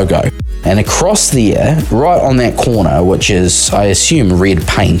Yamaha logo. And across there, right on that corner, which is, I assume, red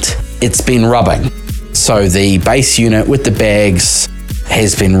paint, it's been rubbing. So the base unit with the bags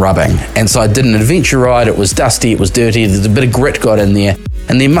has been rubbing. And so I did an adventure ride. It was dusty, it was dirty, there's a bit of grit got in there.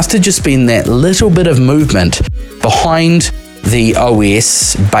 And there must have just been that little bit of movement behind the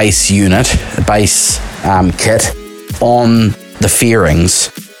OS base unit, base kit on the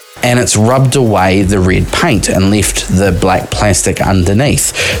fairings. And it's rubbed away the red paint and left the black plastic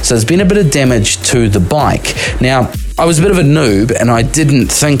underneath. So there's been a bit of damage to the bike. Now, I was a bit of a noob and I didn't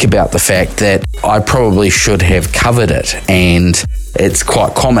think about the fact that I probably should have covered it. And it's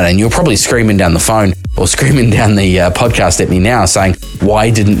quite common. And you're probably screaming down the phone or screaming down the podcast at me now saying,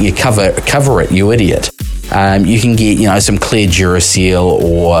 why didn't you cover it, you idiot? You can get, some clear Duracell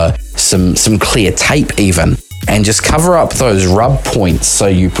or some clear tape even, and just cover up those rub points so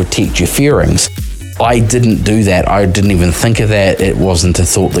you protect your fairings. I didn't do that. I didn't even think of that. It wasn't a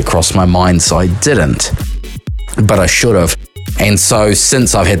thought that crossed my mind, so I didn't. But I should have. And so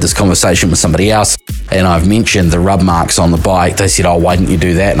since I've had this conversation with somebody else and I've mentioned the rub marks on the bike, they said, oh, why didn't you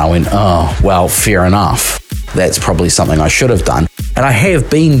do that? And I went, oh, well, fair enough. That's probably something I should have done. And I have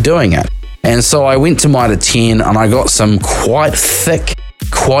been doing it. And so I went to Mitre 10 and I got some quite thick,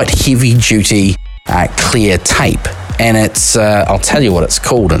 quite heavy duty clear tape. And it's, I'll tell you what it's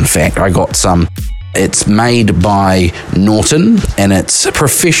called, in fact. I got some. It's made by Norton and it's a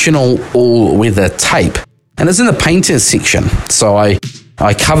professional all-weather tape. And it's in the painters section. So I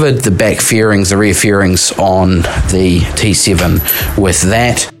covered the back fairings, the rear fairings on the T7 with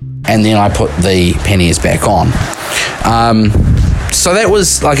that. And then I put the panniers back on. So that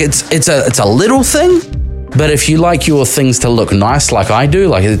was like, it's a little thing. But if you like your things to look nice like I do,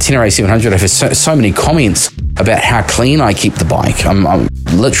 like the Tenere 700, I've had so many comments about how clean I keep the bike. I'm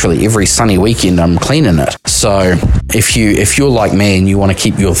literally every sunny weekend I'm cleaning it. So if you're like me and you want to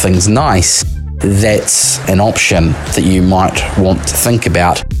keep your things nice, that's an option that you might want to think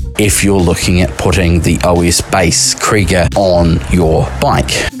about if you're looking at putting the OS base Kriega on your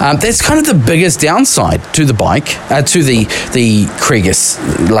bike. That's kind of the biggest downside to the bike, to the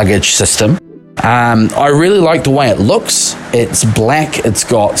Kriega luggage system. I really like the way it looks. It's black. It's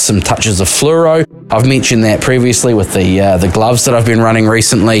got some touches of fluoro. I've mentioned that previously with the gloves that I've been running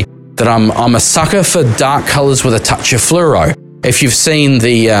recently, that I'm a sucker for dark colors with a touch of fluoro. If you've seen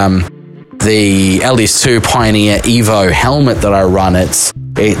the LS2 Pioneer Evo helmet that I run, it's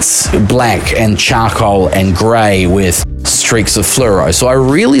black and charcoal and grey with streaks of fluoro. So I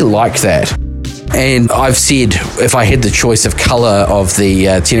really like that. And I've said if I had the choice of colour of the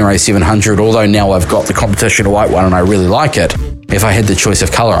Tenere 700, although now I've got the competition white one and I really like it, if I had the choice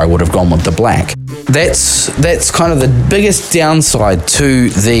of colour, I would have gone with the black. That's kind of the biggest downside to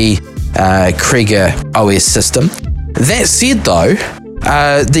the Kriega OS system. That said though,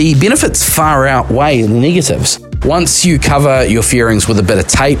 the benefits far outweigh the negatives. Once you cover your fairings with a bit of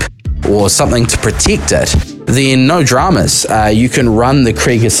tape or something to protect it, then no dramas. You can run the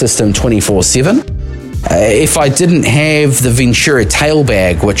Kriega system 24/7. If I didn't have the Ventura tail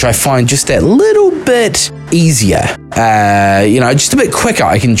bag, which I find just that little bit easier, just a bit quicker,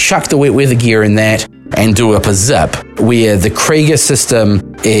 I can chuck the wet weather gear in that and do up a zip. Where the Kriega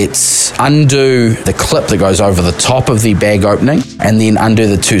system, it's undo the clip that goes over the top of the bag opening and then undo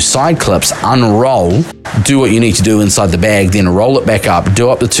the two side clips, unroll, do what you need to do inside the bag, then roll it back up, do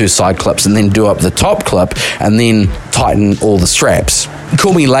up the two side clips and then do up the top clip and then tighten all the straps.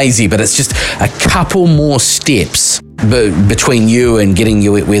 Call me lazy, but it's just a couple more steps between you and getting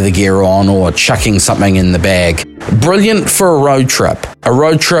your wet weather gear on or chucking something in the bag. Brilliant for a road trip. A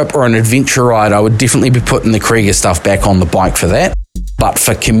road trip or an adventure ride, I would definitely be putting the Kriega stuff back on the bike for that. But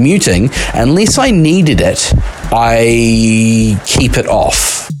for commuting, unless I needed it, I keep it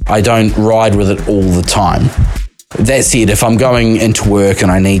off. I don't ride with it all the time. That said, if I'm going into work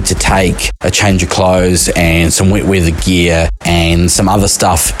and I need to take a change of clothes and some wet weather gear and some other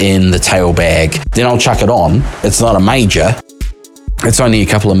stuff in the tail bag, then I'll chuck it on. It's not a major. It's only a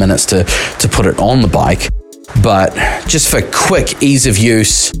couple of minutes to put it on the bike. But just for quick ease of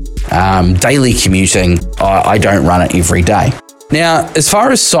use, daily commuting, I don't run it every day. Now, as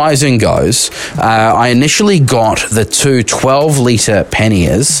far as sizing goes, I initially got the two 12-litre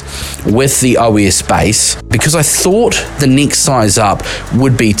panniers with the OS base because I thought the next size up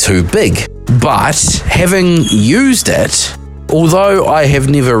would be too big. But having used it, although I have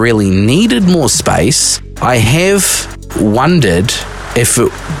never really needed more space, I have wondered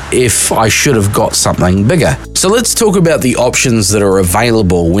if I should have got something bigger. So let's talk about the options that are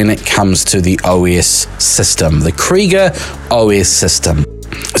available when it comes to the OS system, the Kriega OS system.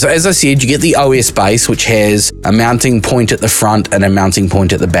 So as I said, you get the OS base, which has a mounting point at the front and a mounting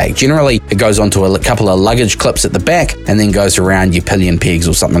point at the back. Generally, it goes onto a couple of luggage clips at the back and then goes around your pillion pegs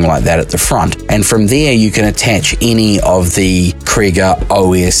or something like that at the front. And from there, you can attach any of the Kriega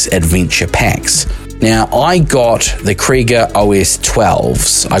OS adventure packs. Now, I got the Kriega OS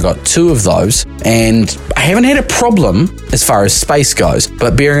 12s. I got 2 of those, and I haven't had a problem as far as space goes.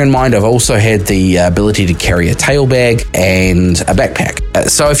 But bearing in mind, I've also had the ability to carry a tail bag and a backpack.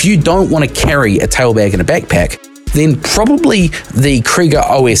 So if you don't want to carry a tail bag and a backpack, then probably the Kriega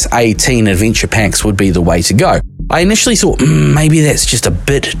OS 18 adventure packs would be the way to go. I initially thought, maybe that's just a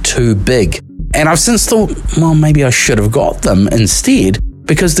bit too big. And I've since thought, well, maybe I should have got them instead,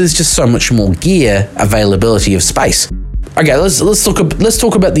 because there's just so much more gear availability of space. Okay, let's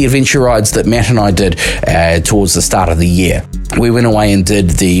talk about the adventure rides that Matt and I did towards the start of the year. We went away and did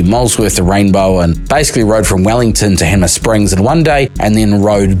the Molesworth, the Rainbow, and basically rode from Wellington to Hammer Springs in one day and then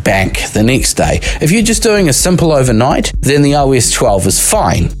rode back the next day. If you're just doing a simple overnight, then the OS 12 is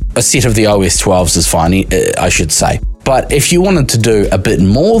fine. A set of the OS 12s is fine, I should say. But if you wanted to do a bit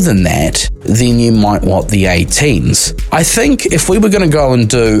more than that, then you might want the 18s. I think if we were going to go and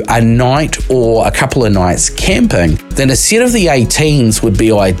do a night or a couple of nights camping, then a set of the 18s would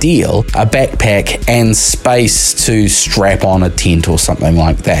be ideal, a backpack and space to strap on a tent or something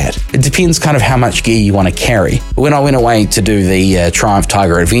like that. It depends kind of how much gear you want to carry. When I went away to do the Triumph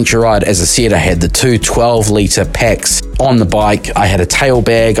Tiger Adventure Ride, as I said, I had the 2 12-litre packs on the bike. I had a tail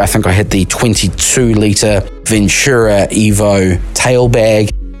bag. I think I had the 22-litre Ventura Evo tail bag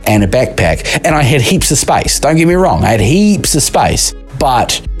and a backpack, and I had heaps of space. Don't get me wrong, I had heaps of space,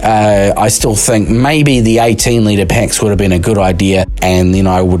 but I still think maybe the 18-litre packs would have been a good idea, and then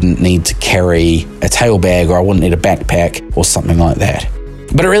I wouldn't need to carry a tail bag, or I wouldn't need a backpack or something like that.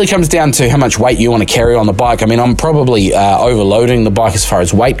 But it really comes down to how much weight you want to carry on the bike. I mean, I'm probably overloading the bike as far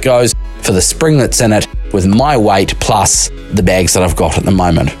as weight goes for the spring that's in it with my weight plus the bags that I've got at the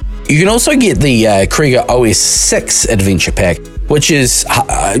moment. You can also get the Kriega OS 6 adventure pack, which is,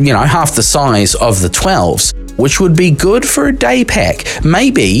 half the size of the 12s, which would be good for a day pack.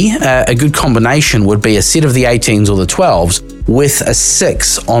 Maybe a good combination would be a set of the 18s or the 12s with a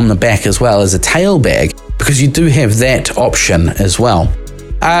 6 on the back as well as a tail bag, because you do have that option as well.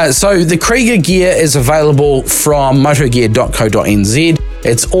 So the Kriega gear is available from motogear.co.nz.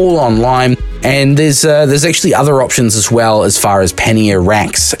 It's all online, and there's actually other options as well as far as pannier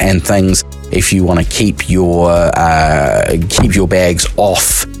racks and things if you want to keep your bags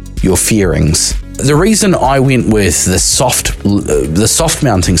off your fairings. The reason I went with the soft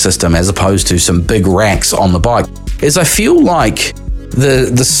mounting system as opposed to some big racks on the bike is I feel like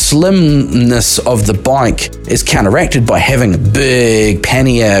the slimness of the bike is counteracted by having big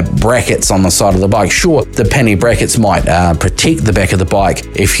pannier brackets on the side of the bike. Sure, the pannier brackets might protect the back of the bike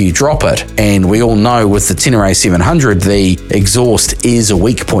if you drop it, and we all know with the Tenere 700 the exhaust is a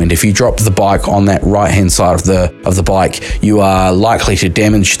weak point. If you drop the bike on that right hand side of the bike, you are likely to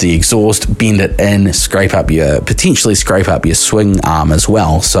damage the exhaust, bend it in, potentially scrape up your swing arm as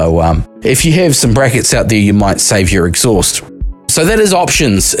well. So if you have some brackets out there, you might save your exhaust. So that is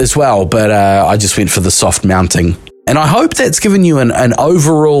options as well, but I just went for the soft mounting. And I hope that's given you an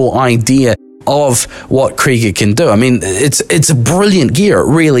overall idea of what Kriega can do. I mean, it's a brilliant gear, it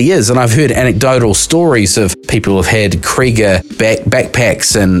really is. And I've heard anecdotal stories of people who've had Kriega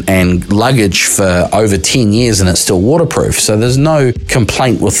backpacks and luggage for over 10 years and it's still waterproof. So there's no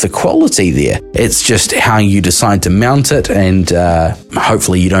complaint with the quality there. It's just how you decide to mount it, and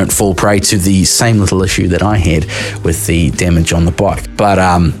hopefully you don't fall prey to the same little issue that I had with the damage on the bike. But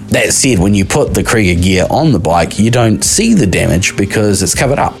that said, when you put the Kriega gear on the bike, you don't see the damage because it's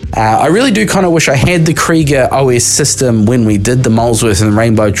covered up. I really do kind of wish I had the Kriega OS system when we did the Molesworth and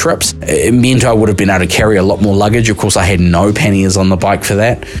Rainbow trips. It meant I would have been able to carry a lot more luggage. Of course, I had no panniers on the bike for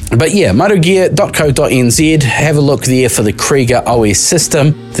that. But yeah, motogear.co.nz, have a look there for the Kriega OS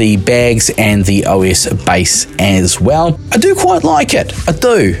system, the bags and the OS base as well. I do quite like it. I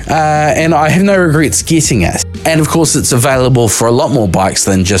do. And I have no regrets getting it. And of course, it's available for a lot more bikes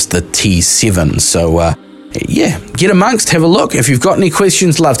than just the T7. So yeah, get amongst, have a look. If you've got any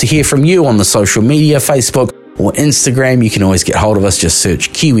questions, love to hear from you on the social media, Facebook or Instagram. You can always get hold of us, just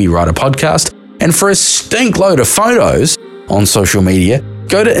search Kiwi Rider Podcast. And for a stink load of photos on social media,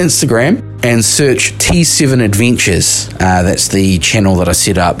 go to Instagram and search T7 Adventures. That's the channel that I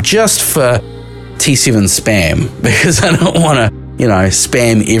set up just for T7 spam, because I don't want to,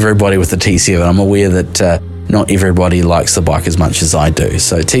 spam everybody with the T7. I'm aware that not everybody likes the bike as much as I do.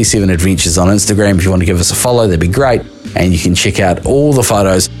 So T7 Adventures on Instagram, if you want to give us a follow, that'd be great. And you can check out all the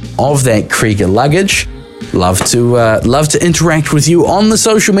photos of that Krieger luggage. Love to interact with you on the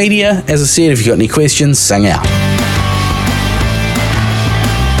social media. As I said, if you've got any questions, sing out.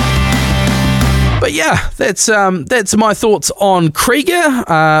 But yeah, that's my thoughts on Krieger.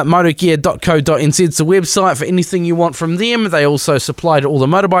 Motogear.co.nz is the website for anything you want from them. They also supply to all the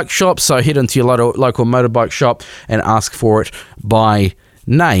motorbike shops, so head into your local motorbike shop and ask for it by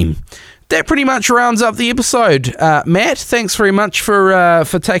name. That pretty much rounds up the episode. Matt, thanks very much for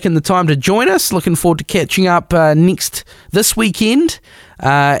taking the time to join us. Looking forward to catching up this weekend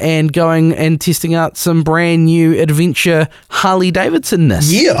and going and testing out some brand new adventure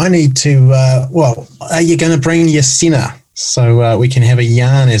Harley-Davidson-ness. Yeah, I need to, are you going to bring your Senna so we can have a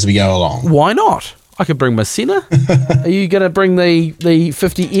yarn as we go along? Why not? I could bring my Senna. Are you going to bring the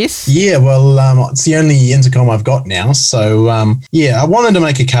 50S? Yeah, well, it's the only intercom I've got now. So, I wanted to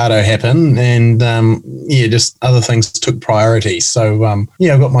make a Cardo happen and, just other things took priority. So, I've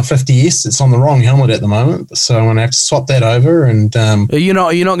got my 50S. It's on the wrong helmet at the moment. So I'm going to have to swap that over. And You're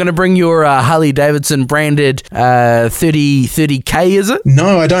not going to bring your Harley-Davidson branded 30K, is it?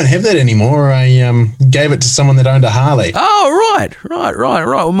 No, I don't have that anymore. I gave it to someone that owned a Harley. Oh, right.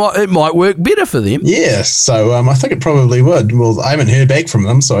 Well, it might work better for them. Yeah, so I think it probably would. Well, I haven't heard back from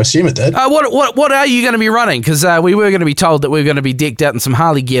them, so I assume it did. What are you going to be running? Because we were going to be told that we were going to be decked out in some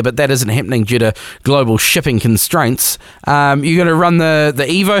Harley gear, but that isn't happening due to global shipping constraints. You're going to run the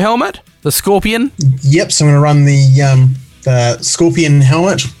Evo helmet, the Scorpion? Yep, so I'm going to run the Scorpion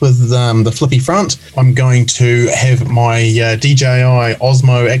helmet with the flippy front. I'm going to have my DJI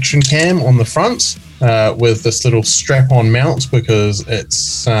Osmo Action Cam on the front. With this little strap-on mount because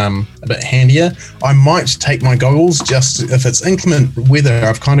it's a bit handier. I might take my goggles just if it's inclement weather.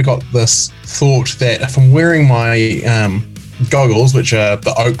 I've kind of got this thought that if I'm wearing my goggles, which are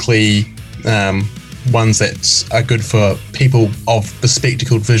the Oakley ones that are good for people of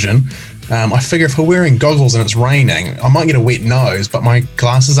bespectacled vision, I figure if we're wearing goggles and it's raining, I might get a wet nose, but my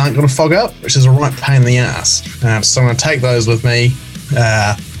glasses aren't going to fog up, which is a right pain in the ass. So I'm going to take those with me.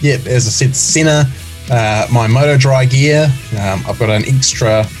 As I said, Senna. My Moto Dry gear. I've got an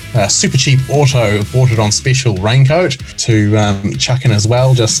extra super cheap auto bought it on special raincoat to chuck in as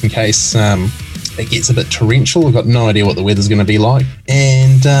well, just in case it gets a bit torrential. I've got no idea what the weather's going to be like.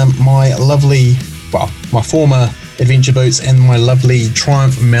 And my former adventure boots and my lovely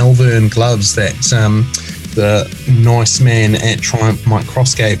Triumph Malvern gloves that the nice man at Triumph, Mike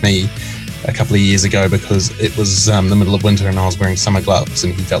Cross, gave me a couple of years ago because it was the middle of winter and I was wearing summer gloves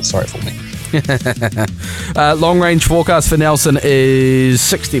and he felt sorry for me. Long range forecast for Nelson is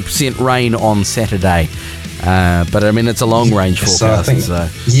 60% rain on Saturday. But I mean, it's a long range forecast.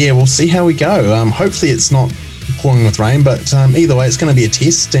 Yeah, we'll see how we go. Hopefully it's not pouring with rain, but either way, it's going to be a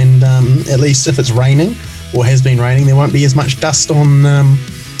test. And at least if it's raining or has been raining, there won't be as much dust on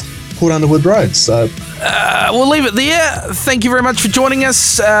Port Underwood Road. So we'll leave it there. Thank you very much for joining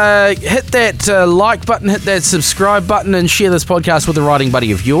us. Hit that like button, hit that subscribe button, and share this podcast with a riding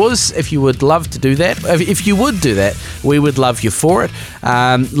buddy of yours if you would love to do that. If you would do that, we would love you for it.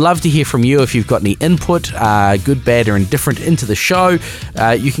 Love to hear from you if you've got any input, good, bad, or indifferent, into the show.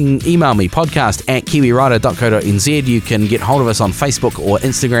 You can email me, podcast@kiwirider.co.nz. You can get hold of us on Facebook or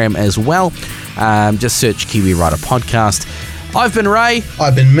Instagram as well. Just search Kiwi Rider Podcast. I've been Ray.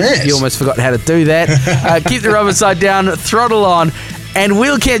 I've been Matt. You almost forgot how to do that. Keep the rubber side down, throttle on, and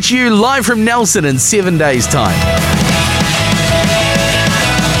we'll catch you live from Nelson in 7 days' time.